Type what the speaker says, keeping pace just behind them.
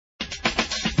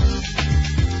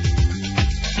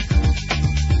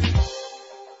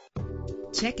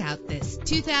Check out this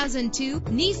 2002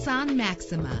 Nissan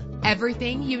Maxima.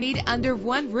 Everything you need under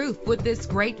one roof with this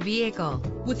great vehicle.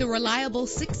 With a reliable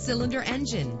 6-cylinder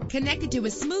engine connected to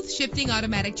a smooth shifting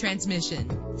automatic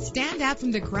transmission. Stand out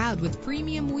from the crowd with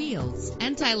premium wheels.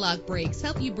 Anti-lock brakes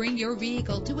help you bring your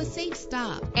vehicle to a safe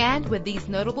stop. And with these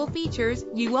notable features,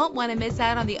 you won't want to miss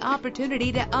out on the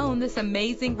opportunity to own this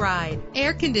amazing ride.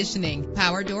 Air conditioning,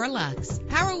 power door locks,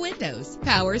 power windows,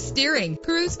 power steering,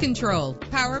 cruise control,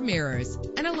 power mirrors,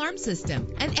 an alarm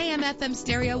system, an AM/FM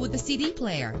stereo with a CD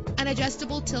player, an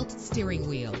adjustable tilt steering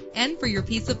wheel. And for your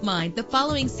peace of mind, the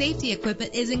following safety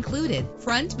equipment is included: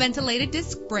 front ventilated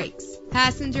disc brakes,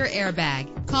 passenger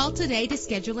airbag. Call today to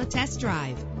schedule a test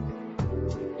drive.